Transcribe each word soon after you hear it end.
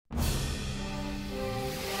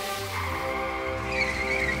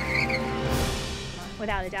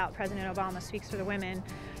without a doubt, President Obama speaks for the women.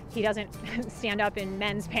 He doesn't stand up in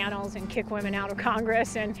men's panels and kick women out of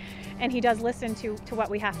Congress, and he does listen to what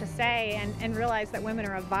we have to say and realize that women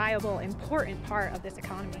are a viable, important part of this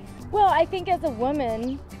economy. Well, I think as a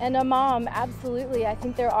woman and a mom, absolutely. I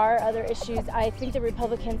think there are other issues. I think the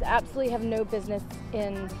Republicans absolutely have no business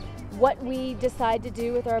in what we decide to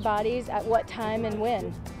do with our bodies, at what time and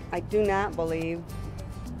when. I do not believe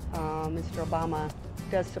Mr. Obama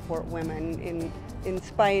does support women. In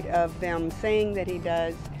spite of them saying that he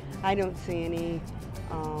does, I don't see any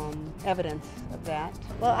evidence of that.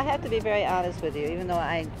 Well, I have to be very honest with you, even though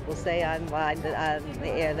I will say on the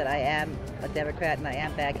air that I am a Democrat and I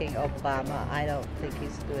am backing Obama, I don't think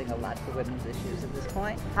he's doing a lot for women's issues at this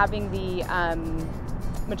point. Having the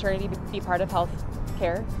maternity be part of health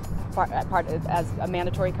care, as a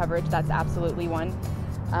mandatory coverage, that's absolutely one.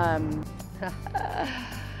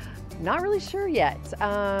 Not really sure yet.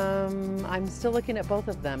 I'm still looking at both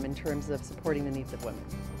of them in terms of supporting the needs of women.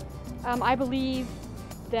 I believe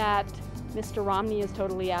that Mr. Romney is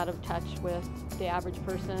totally out of touch with the average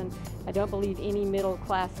person. I don't believe any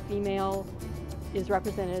middle-class female is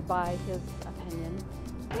represented by his opinion.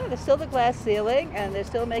 Yeah, there's still the glass ceiling, and they're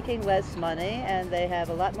still making less money, and they have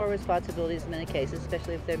a lot more responsibilities in many cases,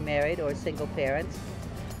 especially if they're married or single parents.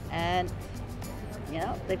 And you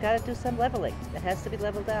know, they've got to do some leveling. It has to be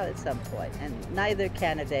leveled out at some point, and neither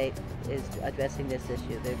candidate is addressing this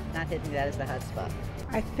issue. They're not hitting that as the hot spot.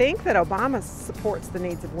 I think that Obama supports the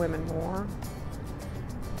needs of women more,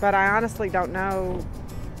 but I honestly don't know.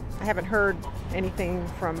 I haven't heard anything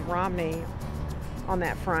from Romney on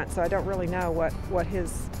that front, so I don't really know what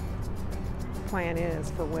his plan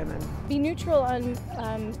is for women. Be neutral on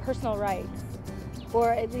personal rights,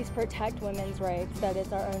 or at least protect women's rights, that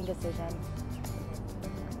it's our own decision.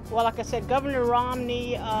 Well, like I said, Governor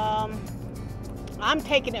Romney, I'm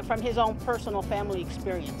taking it from his own personal family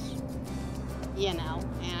experience, you know,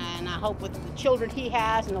 and I hope with the children he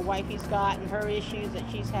has and the wife he's got and her issues that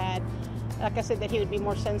she's had, like I said, that he would be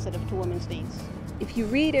more sensitive to women's needs. If you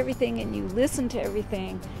read everything and you listen to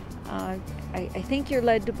everything, I think you're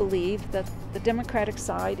led to believe that the Democratic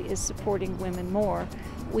side is supporting women more.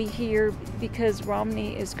 We hear, because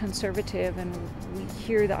Romney is conservative and we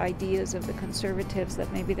hear the ideas of the conservatives that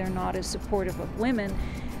maybe they're not as supportive of women,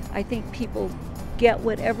 I think people get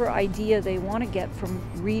whatever idea they want to get from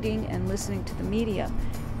reading and listening to the media.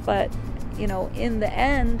 But, you know, in the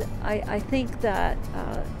end, I think that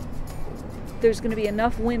there's going to be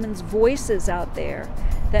enough women's voices out there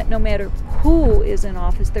that no matter who is in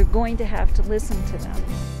office, they're going to have to listen to them.